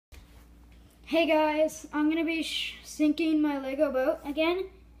Hey guys, I'm gonna be sinking my Lego boat again.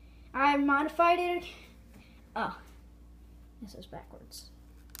 I modified it. Oh, this is backwards.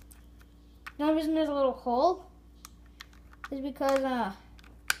 The only reason there's a little hole is because I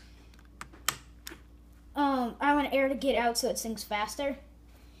want air to get out so it sinks faster.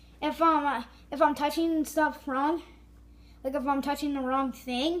 If I'm touching stuff wrong, like if I'm touching the wrong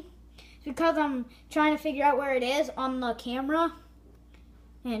thing, it's because I'm trying to figure out where it is on the camera.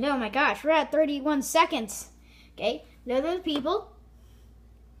 And oh my gosh, we're at 31 seconds. Okay, those are the people.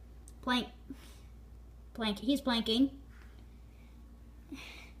 Plank. He's planking.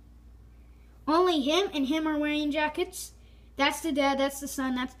 Only him and him are wearing jackets. That's the dad, that's the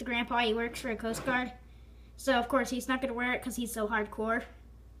son, that's the grandpa. He works for a Coast Guard. So of course he's not gonna wear it because he's so hardcore.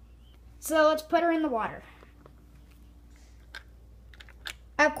 So let's put her in the water.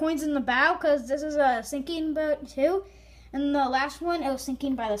 I have coins in the bow because this is a sinking boat too. And the last one, it was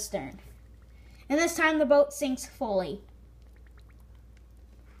sinking by the stern. And this time the boat sinks fully.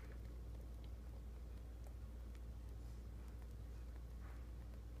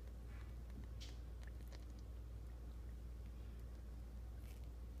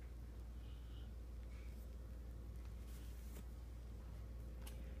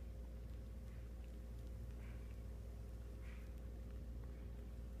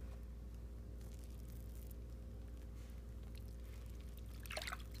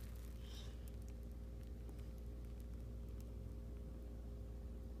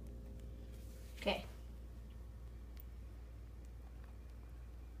 Okay.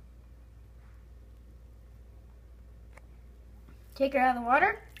 Take her out of the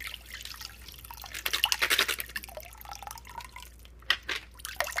water.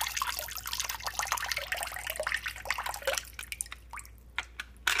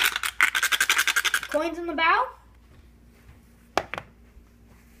 Coins in the bow.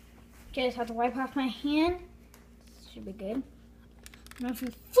 Okay, just have to wipe off my hand. Should be good. Now if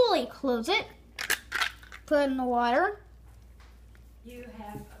you fully close it, put it in the water. You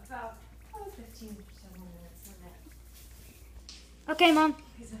have about 15 or so more minutes on that. Okay, Mom.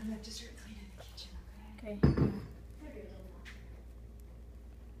 Because I'm going to start cleaning the kitchen, okay? Okay. Maybe a little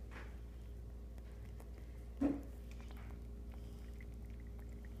more.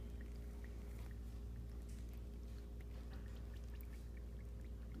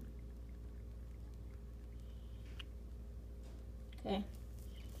 Okay.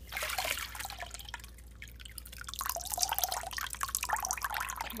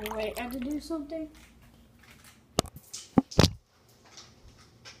 Okay, wait, I have to do something.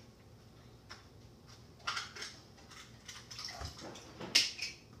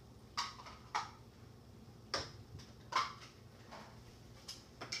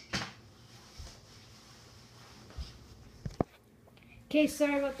 Okay,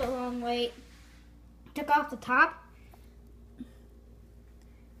 sorry about the long wait. Took off the top.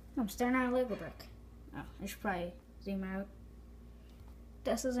 I'm staring at a Lego brick. Oh, I should probably zoom out.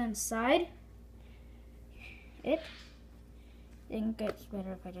 This is inside it. I think it's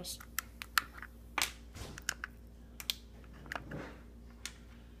better if I just...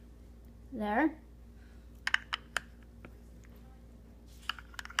 There.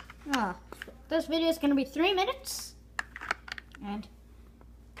 Ah, this video is going to be 3 minutes. And...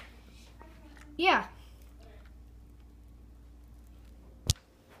 yeah.